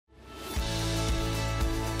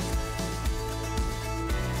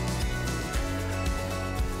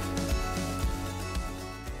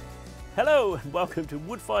Hello and welcome to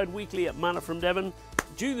Woodfired Weekly at Manna from Devon.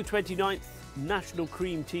 June the 29th, National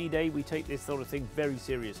Cream Tea Day. We take this sort of thing very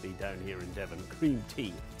seriously down here in Devon. Cream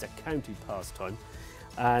tea, it's a county pastime.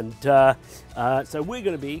 And so we're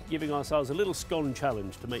going to be giving ourselves a little scone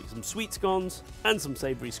challenge to make some sweet scones and some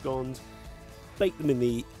savoury scones. Bake them in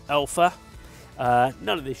the alpha.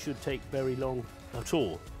 None of this should take very long at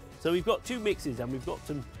all. So we've got two mixes and we've got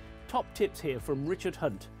some top tips here from Richard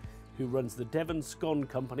Hunt, who runs the Devon Scone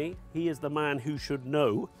Company. He is the man who should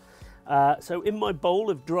know. So in my bowl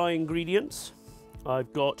of dry ingredients,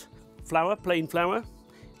 I've got flour, plain flour,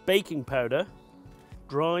 baking powder,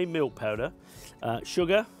 dry milk powder,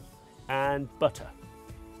 sugar and butter.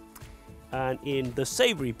 And in the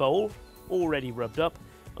savoury bowl, already rubbed up,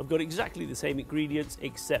 I've got exactly the same ingredients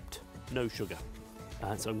except no sugar.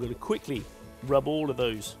 So I'm going to quickly rub all of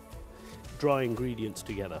those dry ingredients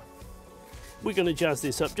together. We're going to jazz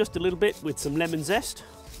this up just a little bit with some lemon zest.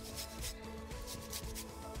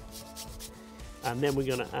 And then we're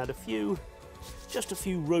going to add just a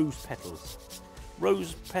few rose petals.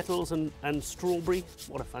 Rose petals and strawberry,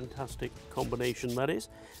 what a fantastic combination that is.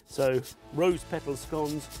 So rose petal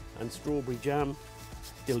scones and strawberry jam,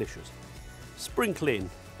 delicious. Sprinkle in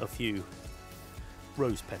a few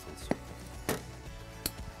rose petals.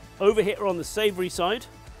 Over here on the savoury side,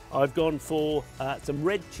 I've gone for some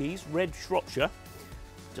red cheese, red Shropshire,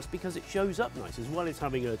 just because it shows up nice, as well as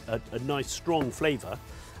having a nice strong flavour,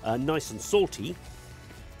 nice and salty,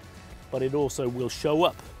 but it also will show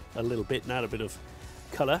up a little bit and add a bit of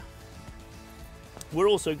colour. We're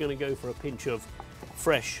also going to go for a pinch of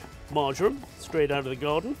fresh marjoram, straight out of the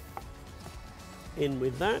garden. In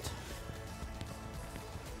with that.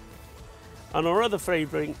 And our other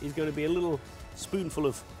flavouring is going to be a little spoonful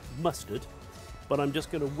of mustard, but I'm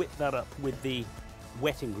just going to whip that up with the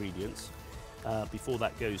wet ingredients before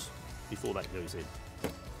that goes in.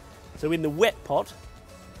 So in the wet pot,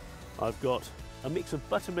 I've got a mix of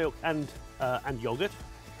buttermilk and yogurt.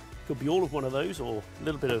 Could be all of one of those, or a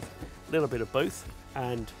little bit of both,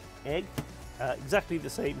 and egg. Exactly the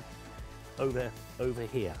same over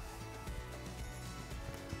here.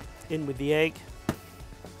 In with the egg.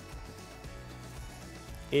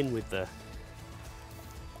 In with the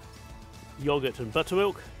yogurt and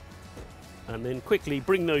buttermilk, and then quickly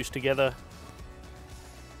bring those together.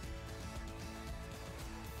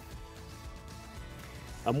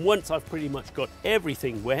 And once I've pretty much got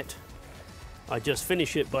everything wet, I just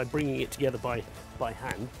finish it by bringing it together by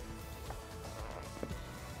hand.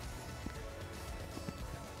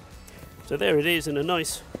 So there it is in a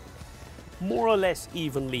nice, more or less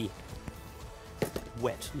evenly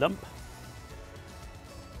wet lump,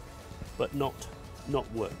 but not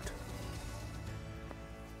worked.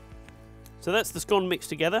 So that's the scone mixed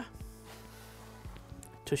together.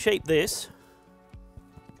 To shape this,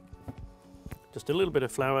 just a little bit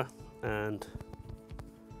of flour and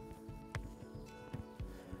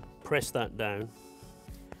press that down.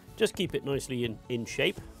 Just keep it nicely in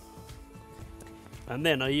shape. And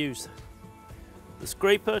then I use the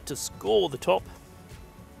scraper to score the top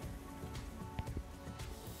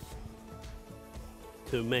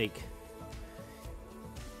to make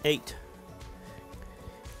 8.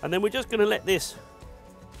 And then we're just going to let this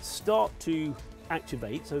start to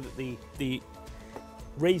activate so that the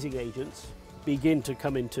raising agents begin to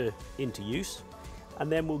come into use.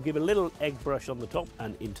 And then we'll give a little egg brush on the top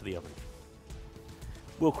and into the oven.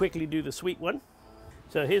 We'll quickly do the sweet one.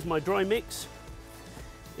 So here's my dry mix.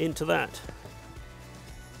 Into that,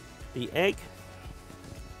 the egg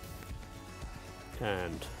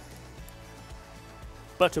and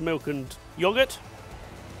buttermilk and yogurt.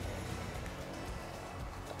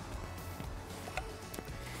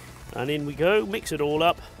 And in we go, mix it all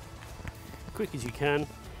up, quick as you can.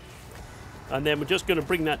 And then we're just going to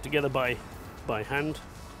bring that together by hand.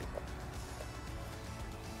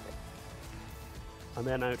 And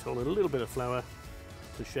then out on a little bit of flour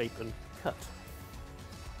to shape and cut.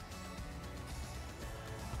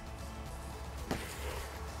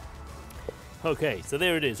 Okay, so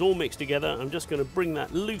there it is, all mixed together. I'm just going to bring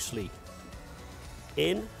that loosely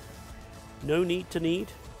in. No need to knead.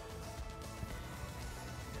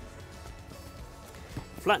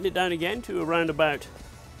 Flatten it down again to around about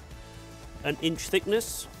an inch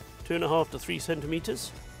thickness, 2.5 to 3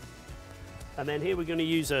 centimeters. And then here we're going to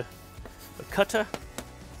use a cutter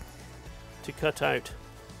to cut out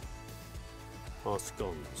our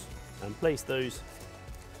scones and place those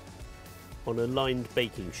on a lined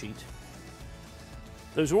baking sheet.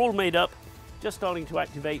 Those are all made up, just starting to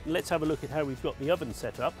activate. Let's have a look at how we've got the oven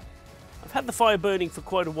set up. I've had the fire burning for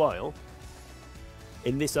quite a while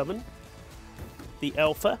in this oven. The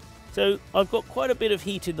alpha So I've got quite a bit of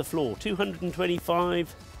heat in the floor,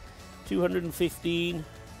 225, 215,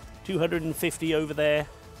 250 over there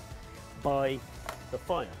by the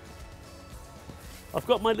fire. I've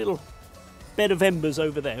got my little bed of embers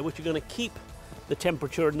over there, which are going to keep the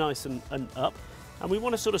temperature nice and up. And we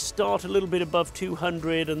want to sort of start a little bit above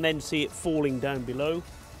 200 and then see it falling down below.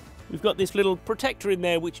 We've got this little protector in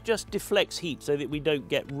there which just deflects heat so that we don't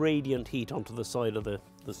get radiant heat onto the side of the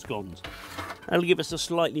scones. That'll give us a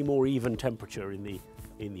slightly more even temperature in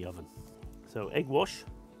the oven. So egg wash.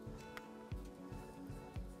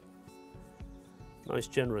 Nice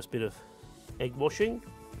generous bit of egg washing.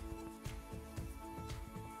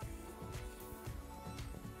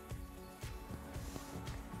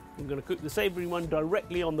 I'm going to cook the savoury one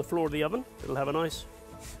directly on the floor of the oven. It'll have a nice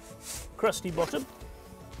crusty bottom.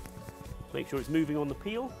 Make sure it's moving on the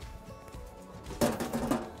peel.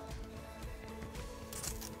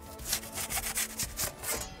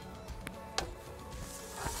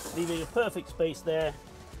 Leaving a perfect space there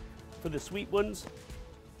for the sweet ones.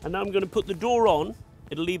 And now I'm going to put the door on.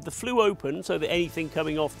 It'll leave the flue open so that anything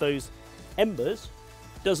coming off those embers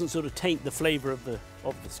doesn't sort of taint the flavour of the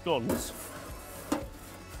scones.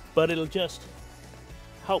 But it'll just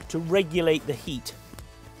help to regulate the heat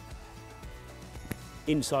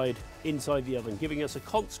inside the oven, giving us a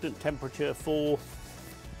constant temperature for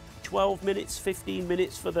 12 minutes, 15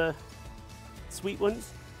 minutes for the sweet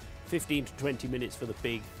ones, 15 to 20 minutes for the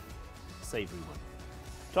big savoury one.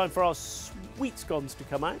 Time for our sweet scones to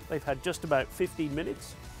come out. They've had just about 15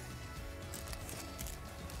 minutes.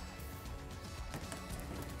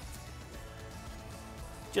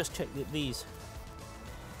 Just check that these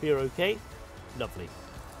appear okay. Lovely.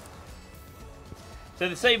 So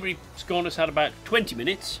the savoury scone has had about 20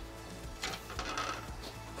 minutes.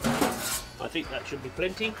 I think that should be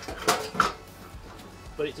plenty.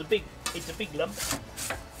 But it's a big lump.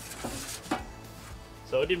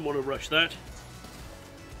 So I didn't want to rush that.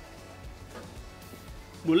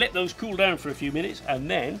 We'll let those cool down for a few minutes and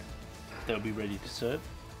then they'll be ready to serve.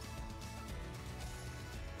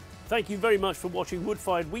 Thank you very much for watching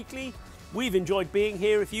Woodfired Weekly. We've enjoyed being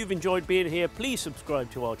here. If you've enjoyed being here, please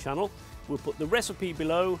subscribe to our channel. We'll put the recipe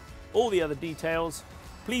below, all the other details.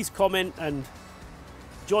 Please comment and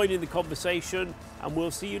join in the conversation, and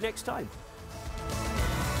we'll see you next time.